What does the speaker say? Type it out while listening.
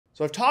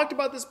So I've talked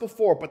about this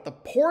before, but the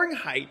pouring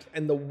height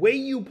and the way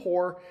you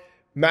pour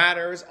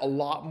matters a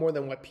lot more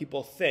than what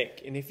people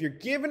think. And if you're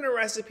given a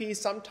recipe,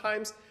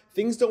 sometimes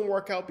things don't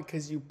work out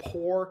because you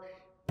pour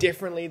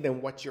differently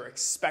than what you're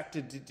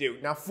expected to do.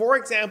 Now, for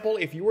example,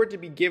 if you were to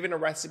be given a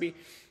recipe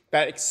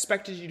that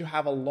expected you to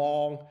have a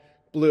long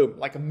bloom,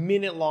 like a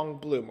minute long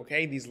bloom,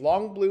 okay? These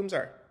long blooms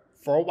are,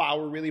 for a while,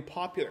 were really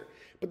popular.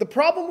 But the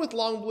problem with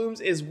long blooms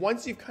is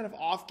once you've kind of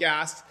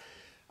off-gassed,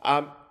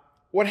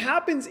 what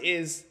happens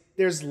is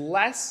there's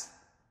less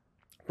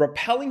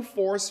repelling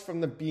force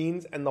from the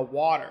beans and the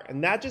water.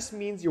 And that just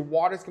means your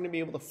water is going to be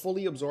able to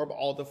fully absorb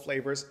all the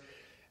flavors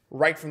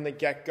right from the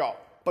get-go.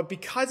 But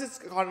because it's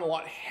gotten a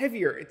lot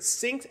heavier, it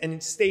sinks and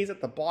it stays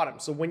at the bottom.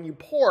 So when you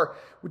pour,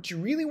 what you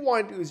really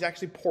want to do is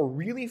actually pour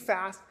really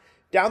fast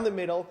down the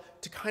middle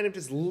to kind of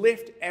just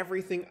lift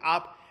everything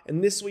up.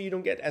 And this way you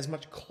don't get as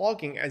much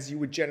clogging as you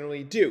would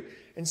generally do.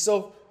 And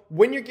so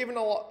when you're given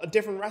a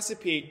different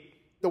recipe,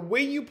 the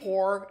way you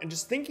pour and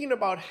just thinking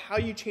about how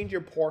you change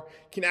your pour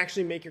can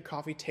actually make your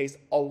coffee taste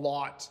a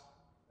lot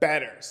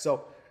better.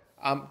 So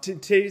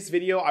today's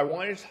video, I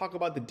wanted to talk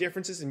about the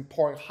differences in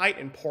pouring height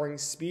and pouring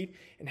speed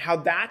and how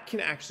that can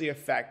actually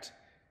affect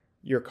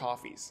your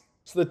coffees.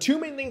 So the two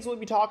main things we'll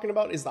be talking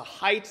about is the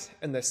height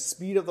and the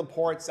speed of the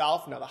pour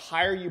itself. Now, the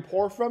higher you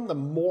pour from, the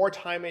more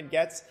time it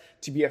gets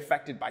to be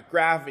affected by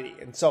gravity.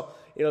 And so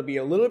it'll be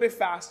a little bit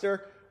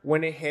faster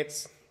when it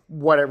hits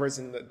whatever's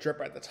in the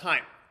dripper at the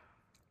time.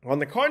 On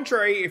the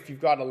contrary, if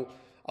you've got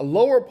a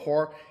lower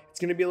pour, it's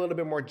going to be a little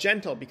bit more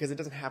gentle because it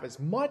doesn't have as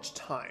much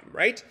time,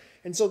 right?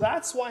 And so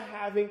that's why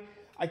having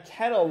a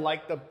kettle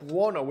like the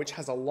Buono, which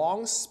has a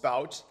long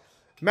spout,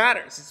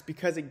 matters. It's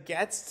because it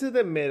gets to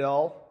the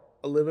middle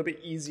a little bit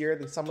easier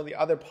than some of the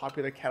other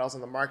popular kettles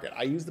on the market.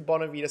 I use the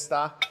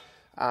Bonavita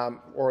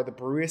or the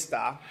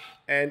Barista,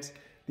 and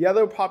the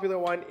other popular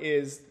one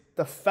is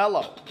the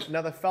Fellow.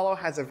 Now the Fellow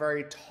has a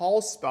very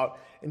tall spout,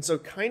 and so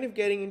kind of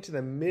getting into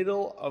the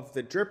middle of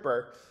the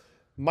dripper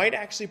might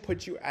actually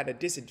put you at a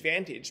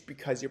disadvantage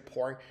because you're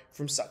pouring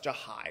from such a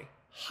high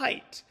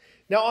height.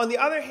 Now, on the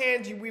other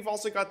hand, we've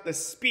also got the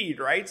speed,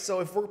 right?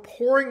 So if we're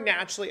pouring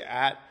naturally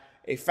at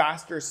a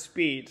faster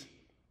speed,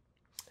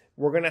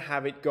 we're going to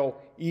have it go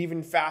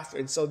even faster.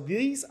 And so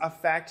these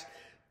affect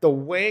the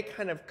way it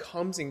kind of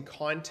comes in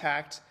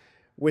contact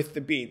with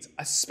the beans,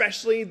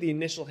 especially the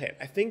initial hit.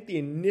 I think the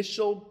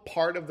initial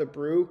part of the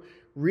brew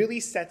really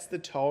sets the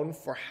tone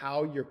for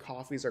how your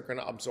coffees are going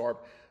to absorb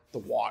the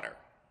water.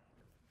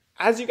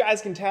 As you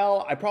guys can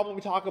tell, I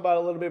probably talk about a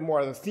little bit more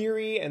of the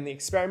theory and the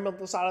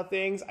experimental side of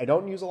things. I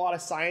don't use a lot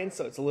of science,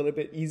 so it's a little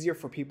bit easier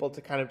for people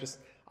to kind of just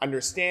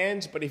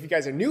understand. But if you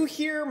guys are new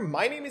here,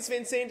 my name is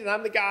Vincent, and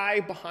I'm the guy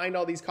behind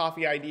all these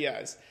coffee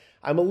ideas.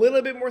 I'm a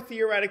little bit more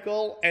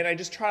theoretical, and I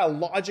just try to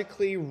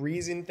logically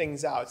reason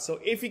things out. So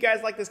if you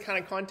guys like this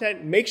kind of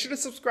content, make sure to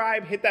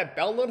subscribe, hit that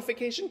bell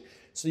notification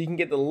so you can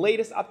get the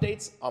latest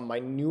updates on my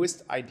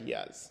newest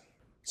ideas.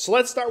 So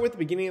let's start with the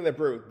beginning of the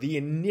brew, the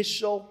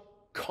initial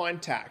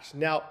contact.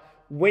 Now,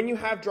 when you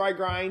have dry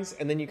grinds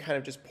and then you kind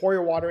of just pour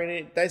your water in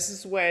it, this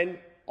is when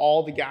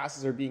all the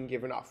gases are being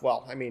given off.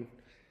 Well, I mean,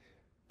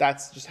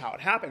 that's just how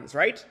it happens,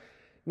 right?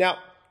 Now,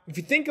 if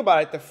you think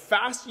about it, the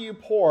faster you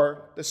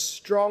pour, the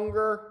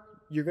stronger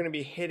you're going to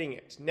be hitting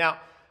it. Now,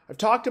 I've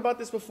talked about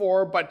this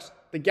before, but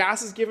the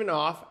gases given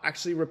off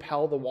actually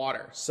repel the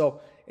water.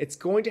 So it's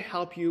going to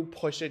help you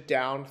push it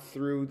down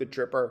through the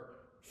dripper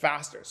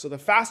faster. So the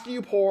faster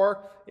you pour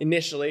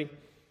initially,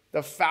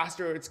 the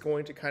faster it's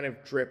going to kind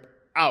of drip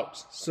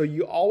out. So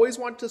you always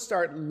want to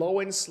start low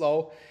and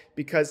slow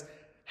because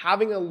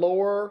having a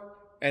lower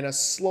and a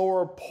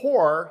slower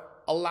pour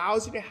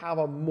allows you to have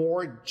a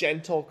more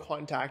gentle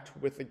contact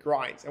with the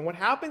grinds. And what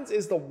happens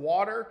is the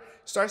water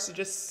starts to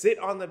just sit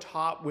on the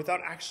top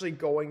without actually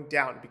going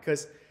down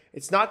because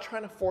it's not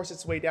trying to force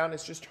its way down.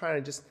 It's just trying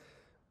to just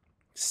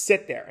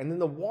sit there. And then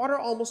the water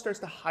almost starts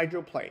to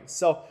hydroplane.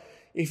 So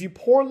if you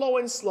pour low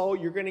and slow,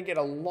 you're going to get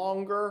a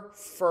longer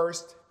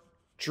first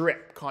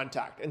drip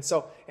contact. And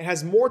so it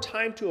has more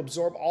time to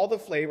absorb all the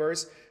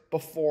flavors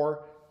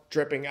before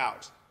dripping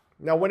out.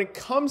 Now, when it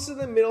comes to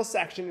the middle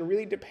section, it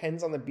really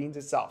depends on the beans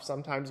itself.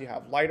 Sometimes you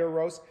have lighter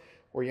roasts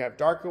or you have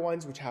darker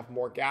ones which have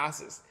more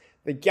gases.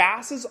 The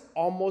gases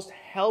almost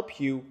help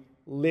you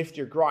lift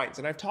your grinds.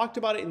 And I've talked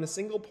about it in the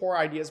single pour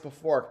ideas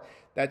before,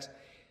 that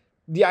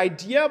the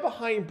idea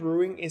behind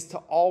brewing is to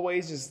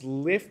always just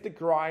lift the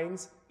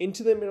grinds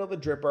into the middle of the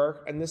dripper,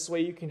 and this way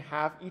you can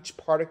have each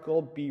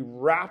particle be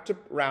wrapped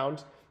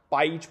around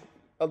by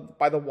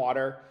the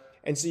water,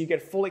 and so you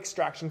get full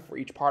extraction for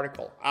each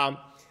particle.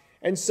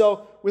 And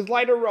so with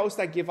lighter roasts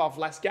that give off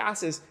less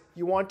gases,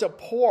 you want to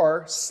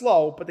pour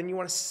slow, but then you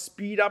want to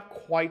speed up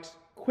quite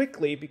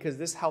quickly because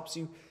this helps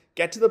you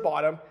get to the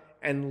bottom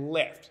and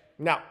lift.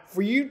 Now,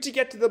 for you to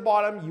get to the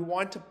bottom, you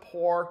want to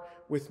pour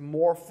with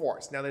more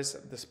force. Now, there's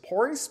this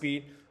pouring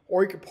speed,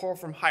 or you could pour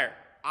from higher.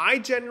 I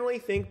generally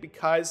think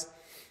because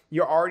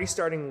you're already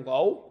starting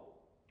low,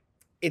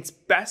 it's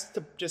best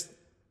to just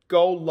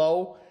go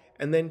low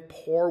and then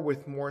pour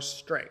with more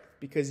strength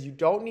because you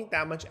don't need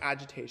that much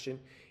agitation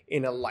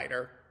in a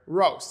lighter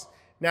roast.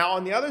 Now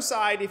on the other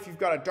side, if you've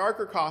got a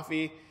darker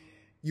coffee,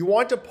 you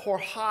want to pour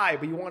high,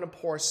 but you want to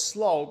pour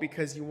slow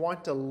because you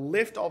want to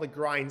lift all the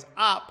grinds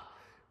up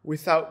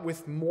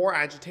with more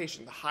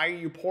agitation. The higher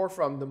you pour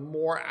from, the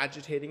more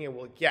agitating it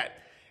will get.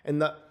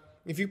 And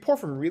if you pour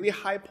from really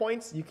high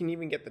points, you can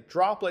even get the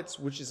droplets,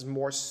 which is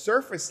more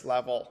surface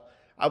level.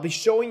 I'll be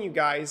showing you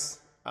guys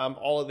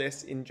all of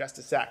this in just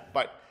a sec,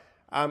 but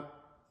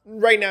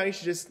right now you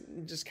should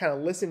just kind of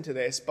listen to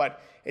this.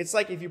 But it's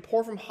like if you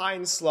pour from high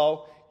and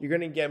slow, you're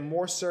going to get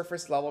more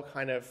surface level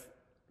kind of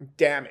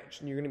damage,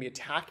 and you're going to be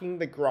attacking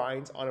the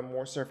grinds on a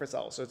more surface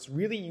level. So it's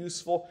really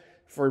useful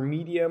for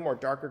medium or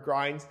darker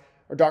grinds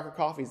or darker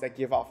coffees that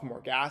give off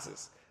more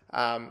gases.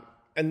 And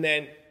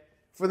then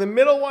for the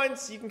middle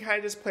ones, you can kind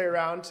of just play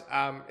around.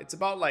 It's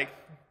about like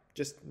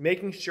just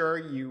making sure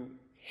you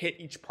hit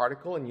each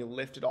particle and you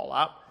lift it all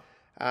up.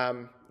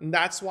 And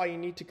that's why you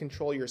need to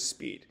control your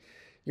speed.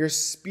 Your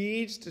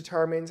speed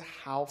determines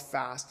how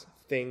fast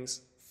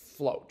things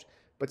float.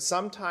 But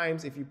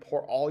sometimes if you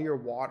pour all your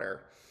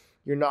water,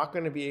 you're not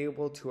going to be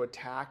able to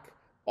attack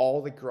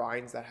all the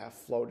grinds that have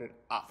floated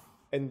up.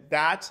 And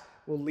that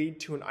will lead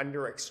to an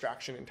under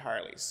extraction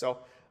entirely. So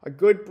a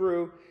good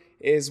brew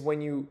is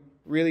when you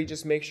really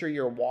just make sure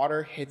your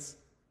water hits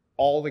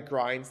all the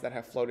grinds that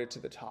have floated to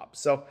the top.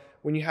 So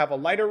when you have a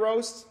lighter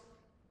roast,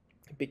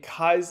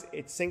 because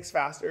it sinks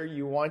faster,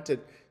 you want to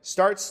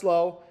start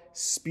slow,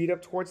 speed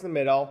up towards the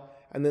middle,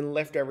 and then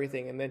lift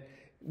everything. And then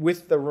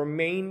with the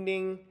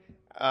remaining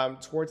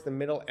towards the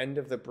middle end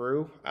of the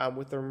brew,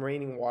 with the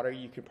remaining water,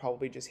 you could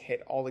probably just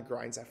hit all the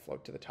grinds that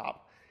float to the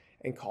top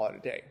and call it a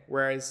day.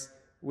 Whereas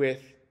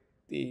with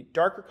the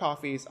darker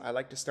coffees, I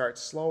like to start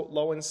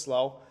low and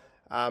slow.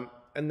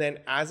 And then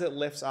as it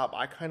lifts up,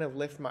 I kind of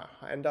lift my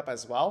hand up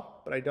as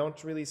well, but I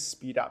don't really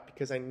speed up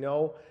because I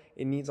know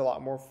it needs a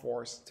lot more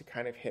force to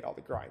kind of hit all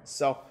the grinds.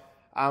 So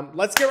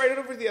let's get right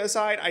over to the other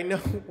side. I know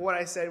what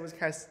I said was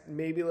kind of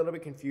maybe a little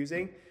bit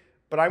confusing,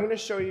 but I'm going to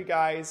show you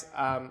guys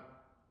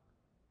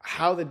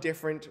how the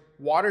different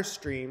water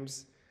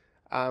streams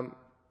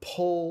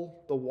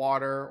pull the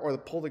water or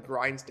pull the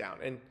grinds down.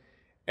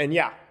 And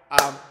yeah,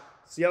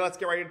 so yeah, let's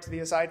get right into the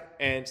other side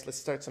and let's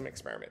start some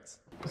experiments.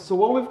 So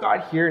what we've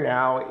got here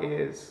now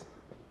is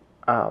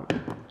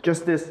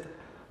just this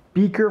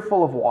beaker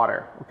full of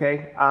water,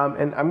 okay?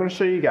 And I'm going to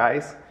show you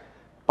guys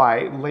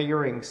by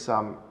layering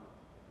some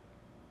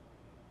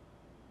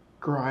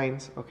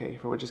grinds. Okay,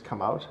 if it would just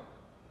come out.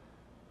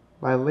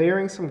 By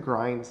layering some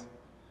grinds,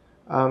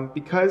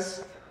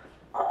 because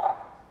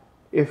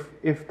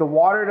if the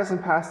water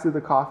doesn't pass through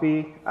the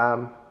coffee,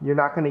 you're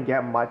not going to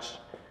get much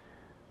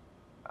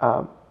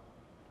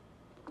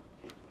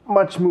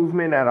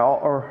movement at all,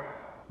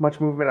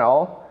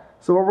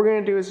 So what we're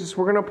going to do is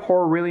we're going to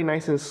pour really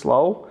nice and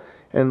slow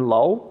and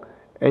low,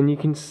 and you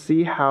can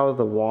see how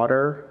the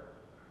water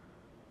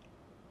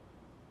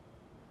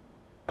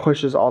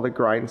pushes all the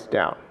grinds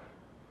down.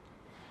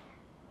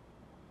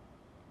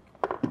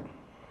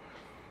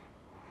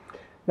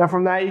 Now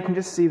from that you can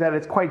just see that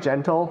it's quite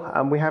gentle.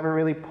 We haven't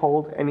really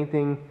pulled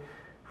anything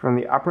from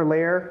the upper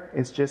layer.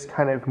 It's just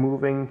kind of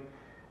moving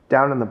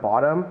down in the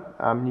bottom.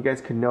 You guys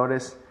can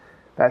notice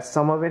that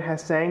some of it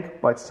has sank,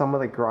 but some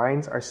of the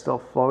grinds are still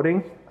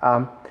floating.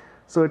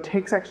 So it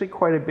takes actually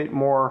quite a bit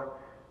more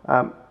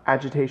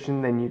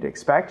agitation than you'd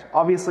expect.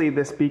 Obviously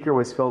this beaker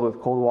was filled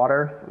with cold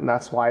water, and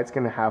that's why it's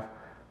going to have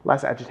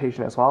less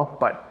agitation as well.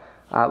 But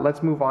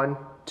let's move on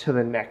to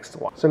the next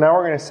one. So now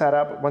we're going to set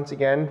up once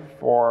again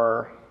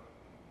for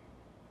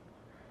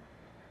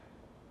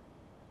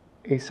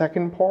a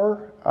second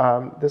pour.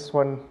 This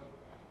one,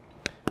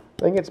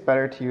 I think it's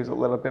better to use a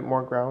little bit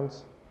more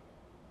grounds.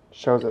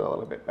 Shows it a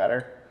little bit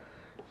better.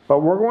 But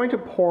we're going to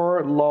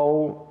pour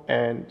low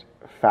and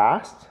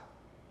fast.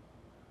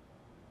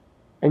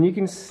 And you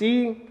can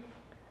see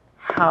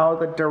how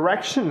the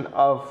direction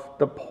of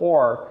the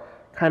pour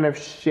kind of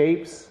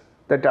shapes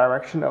the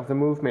direction of the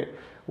movement.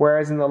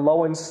 Whereas in the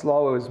low and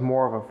slow, it was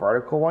more of a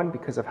vertical one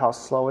because of how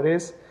slow it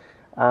is.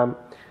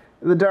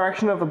 The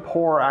direction of the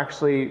pour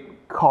actually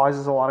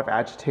causes a lot of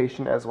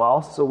agitation as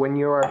well. So when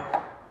you're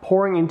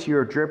pouring into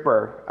your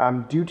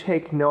dripper, do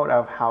take note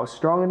of how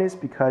strong it is,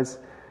 because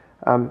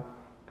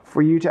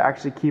for you to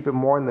actually keep it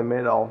more in the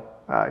middle,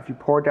 if you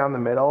pour down the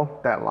middle,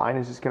 that line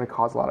is just going to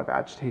cause a lot of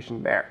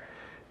agitation there.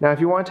 Now if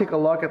you want to take a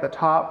look at the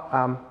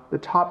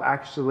top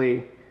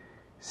actually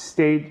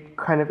stayed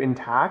kind of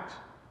intact,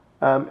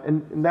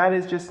 and that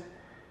is just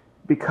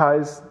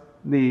because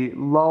the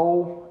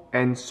low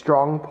and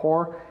strong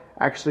pour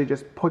actually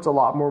just puts a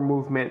lot more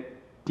movement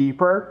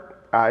deeper,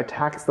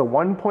 attacks the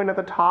one point at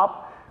the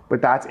top,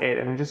 but that's it,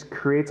 and it just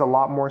creates a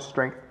lot more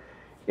strength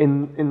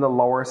in the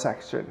lower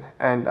section.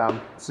 And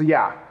so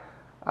yeah,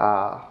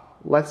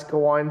 let's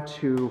go on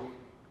to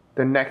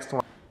the next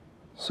one.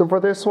 So for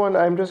this one,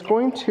 I'm just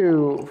going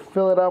to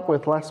fill it up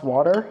with less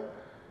water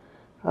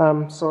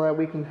so that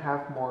we can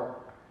have more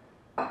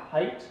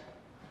height,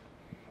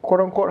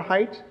 quote-unquote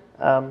height.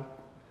 And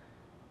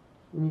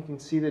you can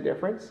see the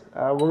difference.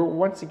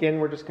 Once again,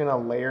 we're just going to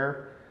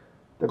layer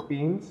the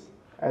beans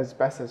as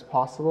best as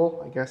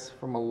possible, I guess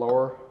from a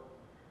lower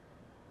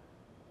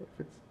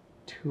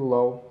too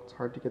low, it's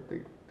hard to get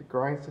the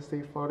grinds to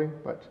stay floating,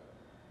 but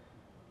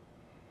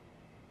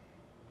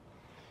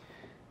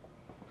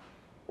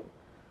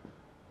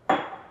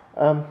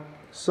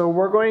so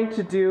we're going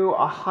to do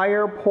a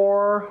higher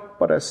pour,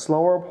 but a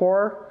slower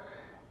pour,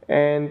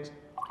 and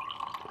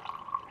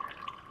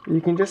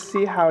you can just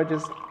see how it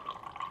just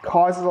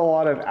causes a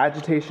lot of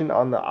agitation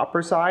on the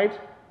upper side.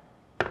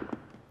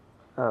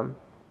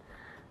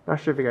 Not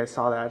sure if you guys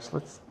saw that.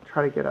 Let's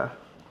try to get a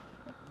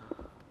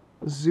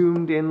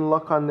zoomed in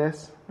look on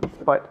this,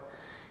 but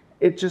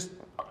it just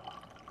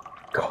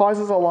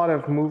causes a lot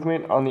of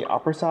movement on the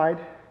upper side,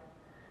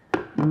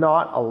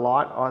 not a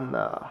lot on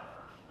the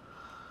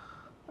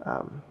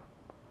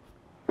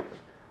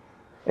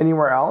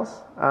anywhere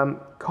else.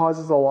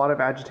 Causes a lot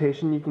of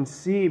agitation. You can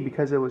see,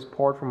 because it was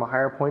poured from a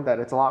higher point, that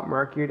it's a lot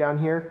murkier down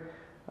here.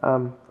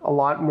 A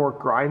lot more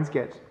grinds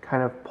get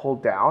kind of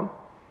pulled down.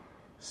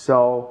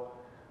 So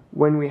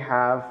when we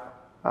have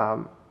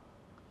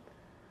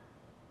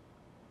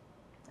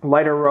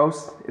lighter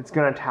roast, it's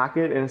going to attack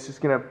it, and it's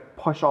just going to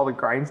push all the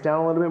grinds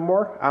down a little bit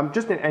more.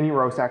 Just in any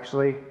roast,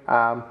 actually.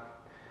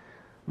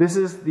 This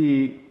is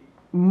the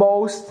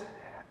most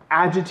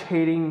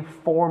agitating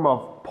form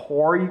of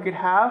pour you could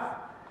have,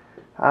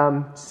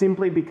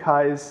 simply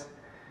because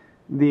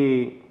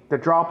the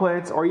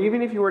droplets, or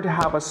even if you were to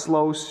have a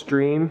slow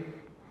stream,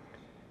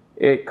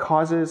 it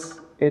causes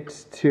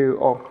it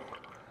to,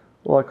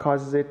 it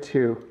causes it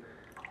to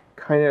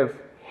kind of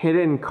hit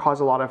it and cause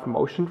a lot of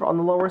motion on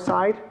the lower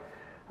side.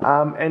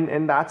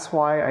 And that's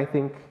why I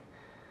think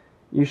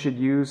you should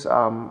use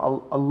a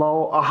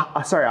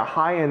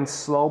high and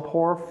slow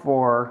pour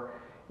for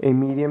a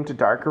medium to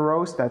darker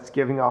roast that's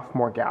giving off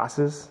more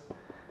gases,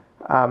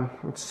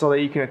 so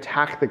that you can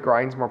attack the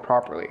grinds more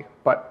properly.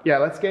 But yeah,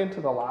 let's get into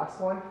the last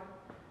one.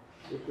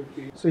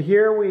 So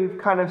here we've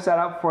kind of set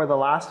up for the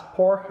last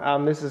pour.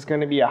 This is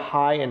going to be a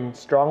high and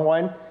strong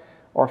one,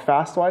 or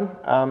fast one.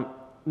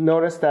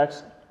 Notice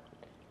that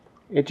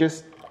it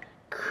just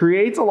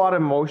creates a lot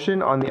of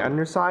motion on the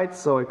underside,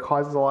 so it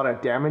causes a lot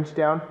of damage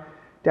down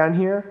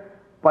here.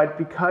 But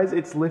because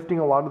it's lifting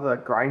a lot of the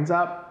grinds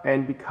up,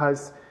 and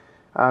because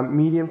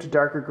medium to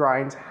darker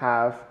grinds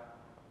have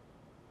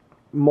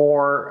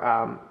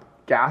more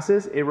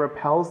gases, it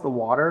repels the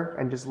water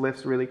and just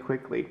lifts really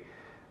quickly.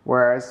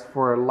 Whereas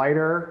for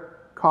lighter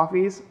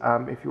coffees,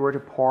 if you were to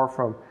pour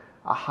from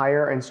a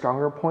higher and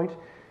stronger point,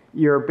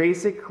 you're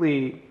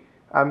basically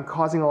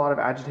causing a lot of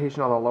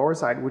agitation on the lower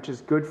side, which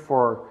is good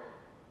for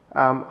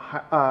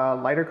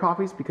lighter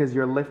coffees, because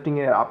you're lifting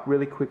it up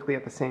really quickly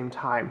at the same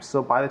time.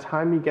 So by the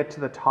time you get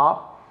to the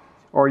top,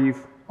 or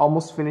you've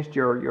almost finished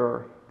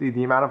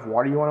the amount of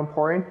water you want to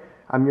pour in,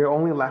 you're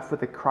only left with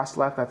the crust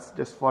left that's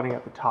just floating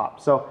at the top.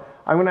 So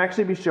I'm going to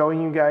actually be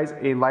showing you guys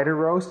a lighter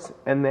roast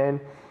and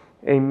then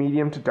a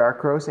medium to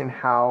dark roast, and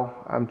how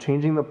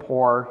changing the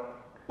pour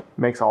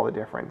makes all the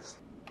difference.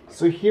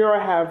 So here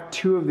I have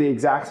two of the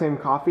exact same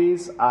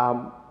coffees.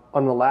 On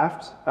the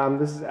left,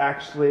 this is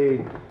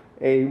actually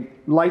a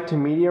light to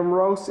medium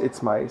roast.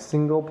 It's my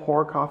single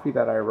pour coffee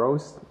that I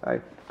roast. I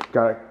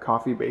got a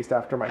coffee based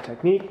after my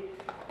technique,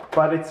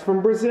 but it's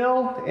from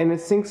Brazil and it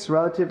sinks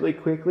relatively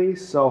quickly.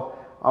 So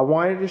I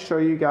wanted to show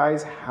you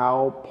guys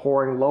how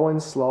pouring low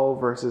and slow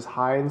versus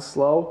high and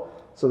slow,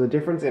 so the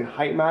difference in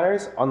height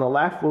matters. On the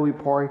left, we'll be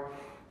pouring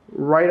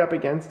right up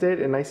against it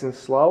and nice and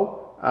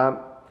slow.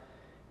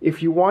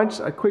 If you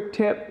want a quick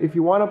tip, if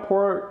you want to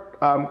pour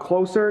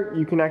closer,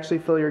 you can actually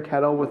fill your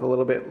kettle with a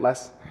little bit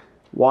less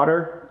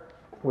water,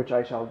 which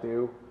I shall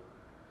do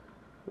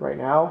right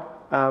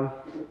now.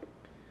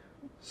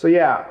 So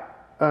yeah,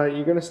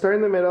 you're going to start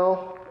in the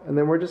middle, and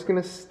then we're just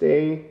going to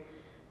stay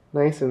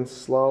nice and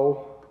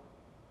slow.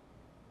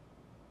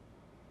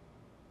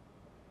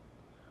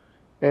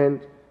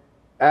 And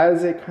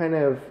as it kind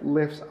of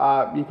lifts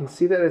up, you can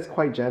see that it's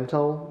quite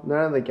gentle.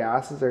 None of the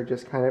gases are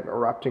just kind of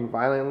erupting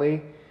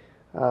violently.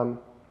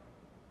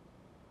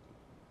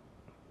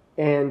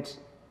 And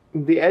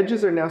the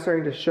edges are now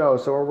starting to show.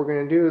 So what we're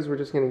going to do is we're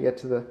just going to get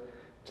to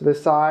the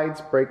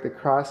sides, break the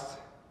crust,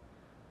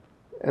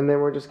 and then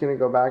we're just going to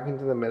go back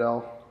into the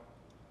middle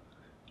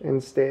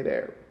and stay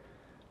there.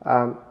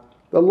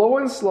 The low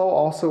and slow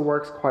also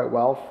works quite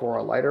well for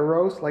a lighter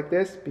roast like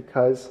this,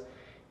 because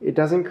it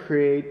doesn't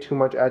create too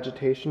much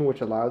agitation,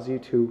 which allows you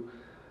to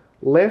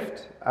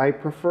lift. I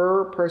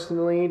prefer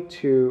personally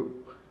to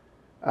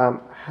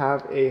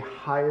have a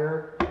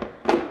higher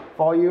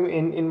volume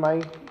in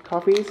my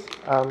coffees,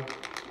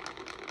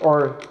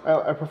 or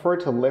I prefer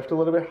to lift a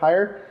little bit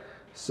higher.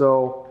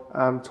 So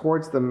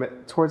towards the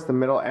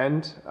middle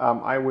end,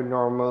 I would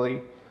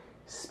normally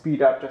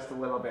speed up just a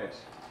little bit.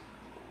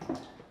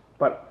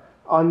 But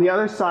on the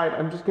other side,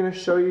 I'm just going to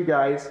show you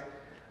guys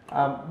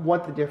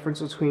what the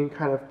difference between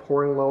kind of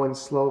pouring low and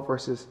slow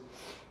versus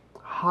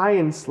high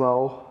and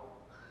slow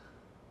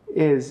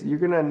is. You're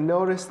going to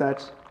notice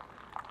that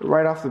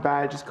right off the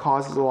bat, it just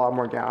causes a lot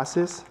more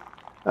gases.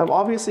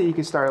 Obviously, you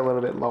can start a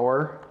little bit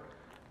lower,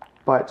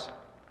 but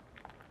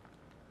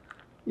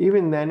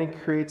even then,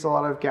 it creates a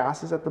lot of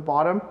gases at the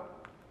bottom.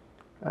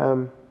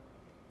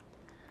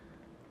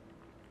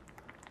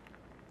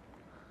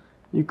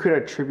 you could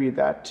attribute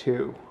that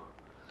to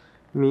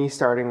me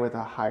starting with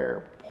a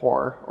higher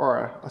pour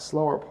or a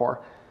slower pour.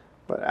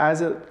 But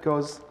as it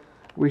goes,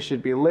 we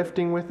should be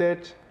lifting with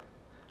it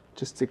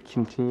just to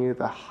continue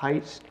the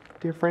height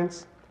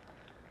difference.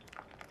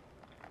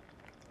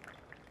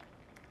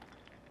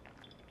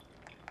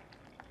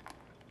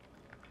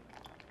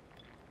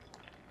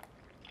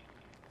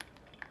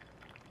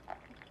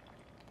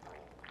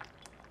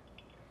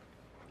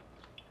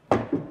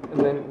 And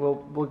then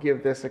we'll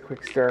give this a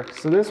quick stir.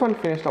 So this one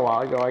finished a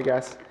while ago, I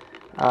guess.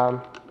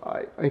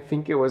 I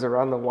think it was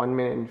around the 1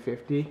 minute and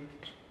 50.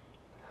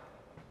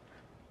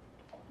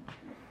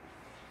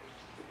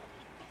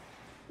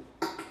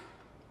 Then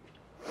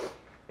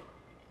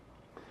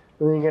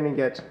you're going to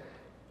get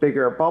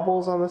bigger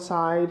bubbles on the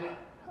side.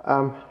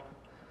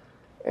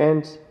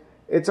 And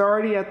it's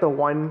already at the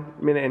 1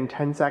 minute and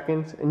 10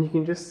 seconds, and you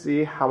can just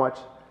see how much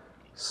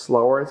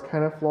slower it's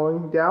kind of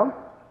flowing down.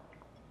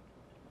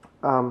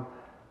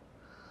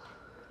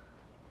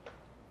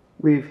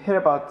 We've hit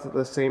about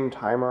the same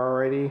timer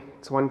already.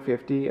 It's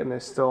 150, and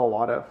there's still a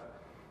lot of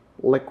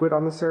liquid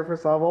on the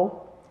surface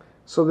level.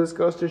 So this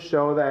goes to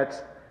show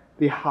that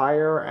the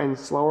higher and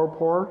slower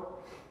pour,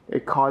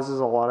 it causes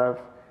a lot of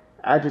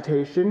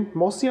agitation,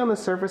 mostly on the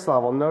surface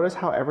level. Notice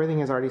how everything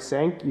has already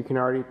sank. You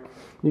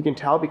can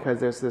tell because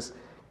there's this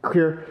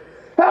clear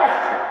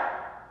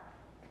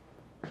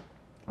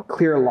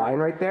line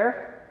right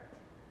there.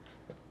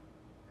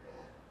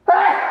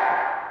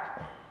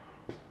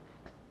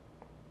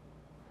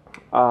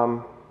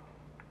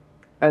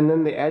 And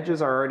then the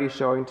edges are already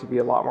showing to be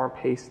a lot more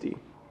pasty.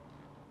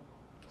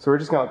 So we're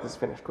just gonna let this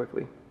finish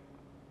quickly.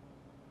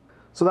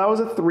 So that was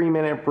a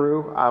 3-minute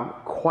brew,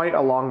 quite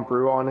a long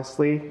brew,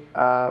 honestly.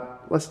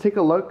 Let's take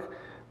a look.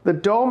 The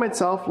dome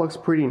itself looks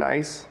pretty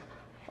nice.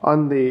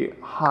 On the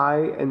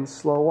high and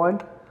slow one,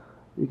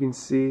 you can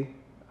see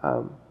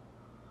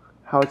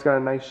how it's got a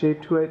nice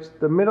shape to it.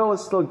 The middle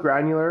is still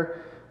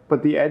granular,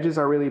 but the edges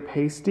are really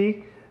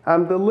pasty.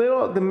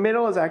 The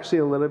middle is actually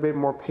a little bit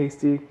more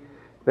pasty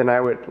than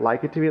I would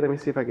like it to be. Let me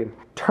see if I can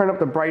turn up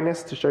the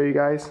brightness to show you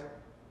guys.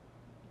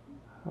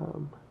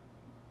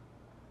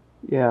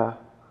 Yeah,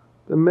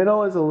 the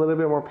middle is a little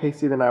bit more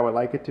pasty than I would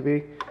like it to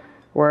be.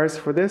 Whereas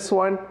for this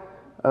one,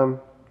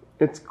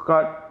 it's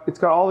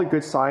got all the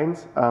good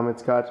signs.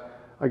 It's got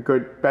a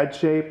good bed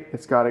shape.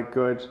 It's got a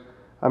good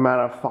amount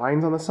of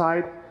fines on the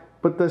side,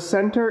 but the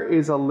center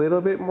is a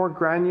little bit more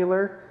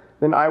granular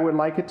than I would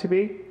like it to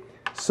be.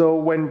 So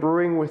when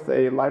brewing with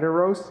a lighter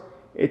roast,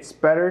 it's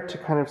better to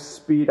kind of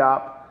speed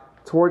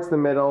up towards the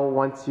middle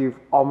once you've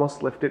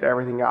almost lifted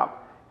everything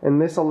up.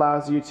 And this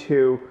allows you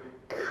to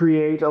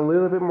create a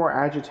little bit more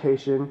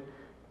agitation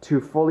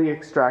to fully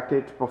extract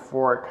it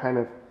before it kind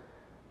of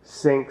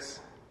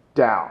sinks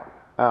down.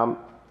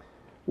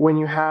 When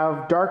you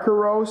have darker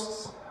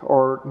roasts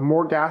or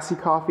more gassy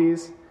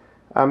coffees,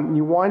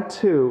 you want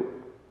to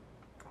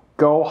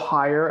go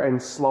higher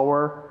and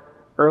slower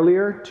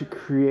earlier to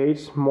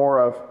create more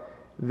of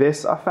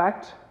this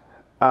effect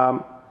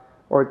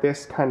or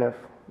this kind of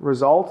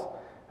result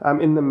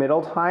in the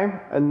middle time,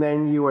 and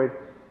then you would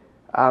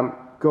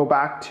go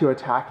back to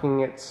attacking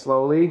it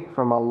slowly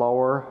from a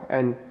lower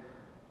and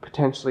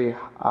potentially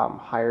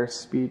higher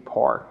speed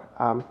pour.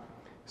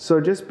 So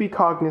just be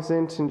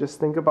cognizant and just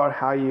think about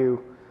how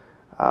you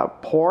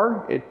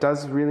pour. It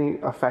does really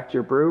affect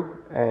your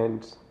brew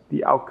and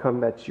the outcome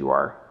that you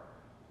are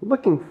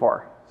looking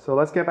for. So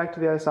let's get back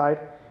to the other side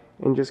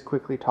and just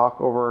quickly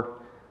talk over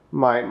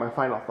my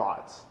final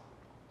thoughts.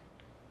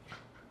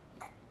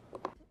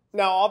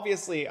 Now,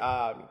 obviously,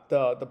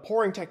 the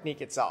pouring technique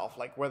itself,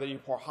 like whether you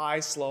pour high,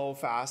 slow,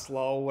 fast,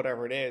 low,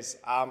 whatever it is,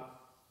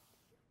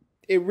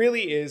 it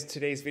really is,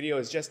 today's video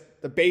is just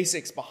the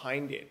basics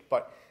behind it.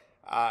 But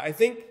I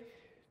think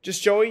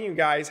just showing you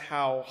guys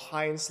how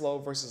high and slow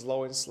versus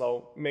low and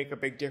slow make a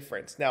big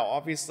difference. Now,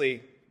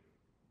 obviously,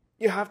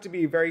 you have to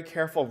be very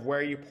careful of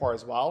where you pour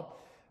as well.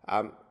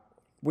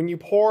 When you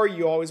pour,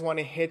 you always want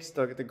to hit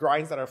the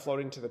grinds that are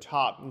floating to the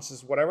top. And this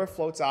is whatever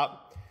floats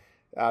up.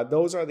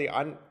 Those are the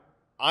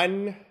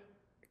kind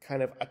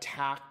of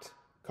attacked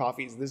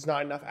coffees. There's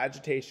not enough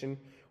agitation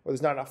or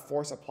there's not enough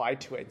force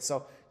applied to it.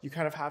 So you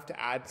kind of have to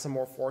add some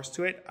more force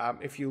to it.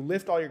 If you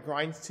lift all your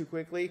grinds too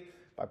quickly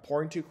by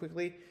pouring too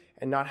quickly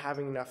and not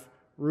having enough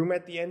room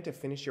at the end to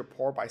finish your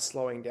pour by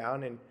slowing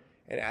down and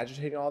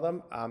agitating all of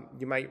them,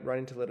 you might run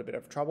into a little bit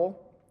of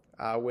trouble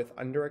with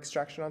under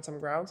extraction on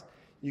some grounds.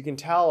 You can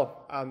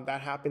tell that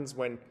happens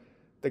when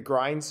the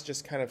grinds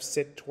just kind of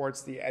sit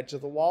towards the edge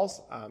of the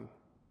walls.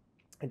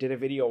 I did a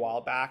video a while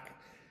back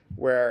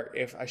where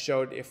if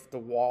the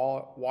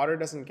water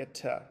doesn't get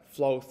to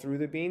flow through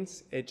the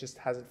beans, it just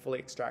hasn't fully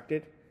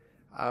extracted.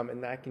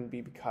 And that can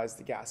be because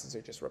the gases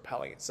are just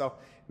repelling it. So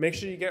make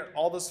sure you get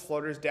all those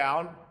floaters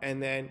down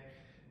and then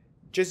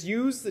just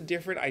use the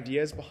different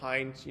ideas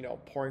behind,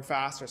 pouring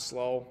fast or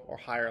slow or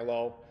high or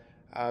low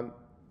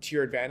to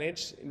your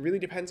advantage. It really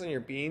depends on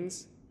your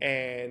beans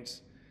and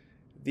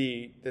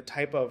the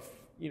type of,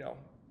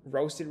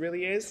 roast it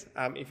really is.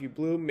 If you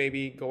bloom,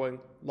 maybe going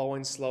low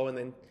and slow and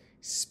then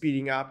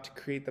speeding up to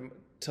create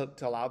to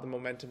allow the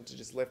momentum to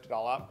just lift it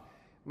all up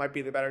might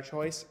be the better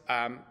choice.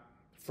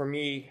 For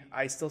me,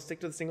 I still stick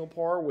to the single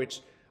pour,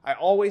 which I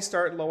always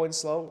start low and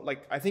slow.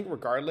 Like, I think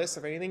regardless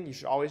of anything, you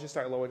should always just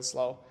start low and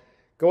slow.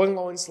 Going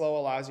low and slow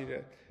allows you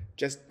to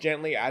just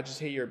gently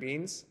agitate your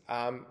beans,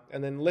 and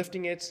then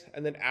lifting it,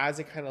 and then as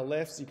it kind of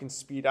lifts, you can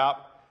speed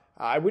up.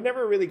 I would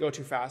never really go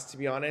too fast, to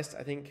be honest.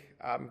 I think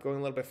going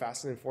a little bit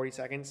faster than 40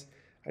 seconds.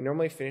 I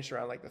normally finish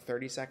around like the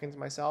 30 seconds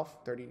myself,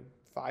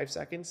 35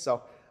 seconds.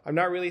 So I'm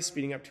not really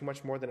speeding up too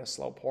much more than a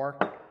slow pour.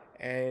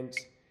 And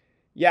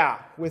yeah,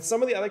 with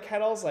some of the other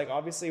kettles, like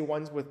obviously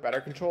ones with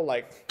better control,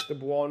 like the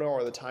Buono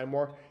or the Time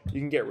War, you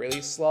can get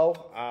really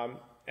slow.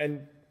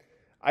 And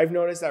I've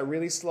noticed that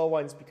really slow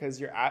ones, because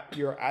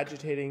you're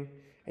agitating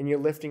and you're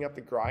lifting up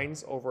the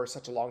grinds over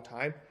such a long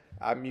time,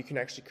 you can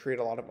actually create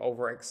a lot of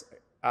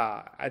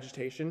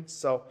agitation.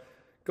 So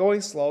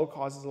going slow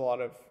causes a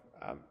lot of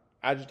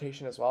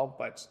agitation as well,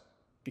 but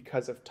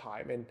because of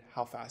time and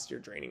how fast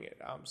you're draining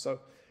it. So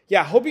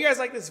yeah, hope you guys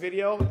like this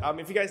video.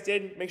 If you guys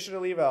did, make sure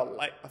to leave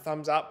a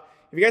thumbs up.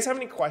 If you guys have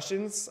any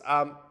questions,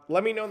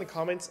 let me know in the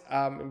comments.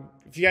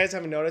 If you guys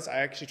haven't noticed, I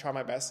actually try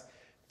my best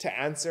to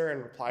answer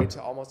and reply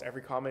to almost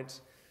every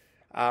comment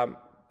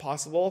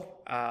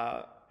possible.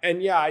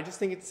 And yeah, I just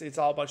think it's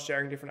all about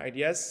sharing different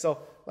ideas. So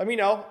let me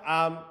know.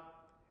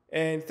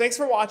 And thanks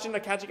for watching.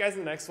 I'll catch you guys in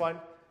the next one.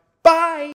 Bye!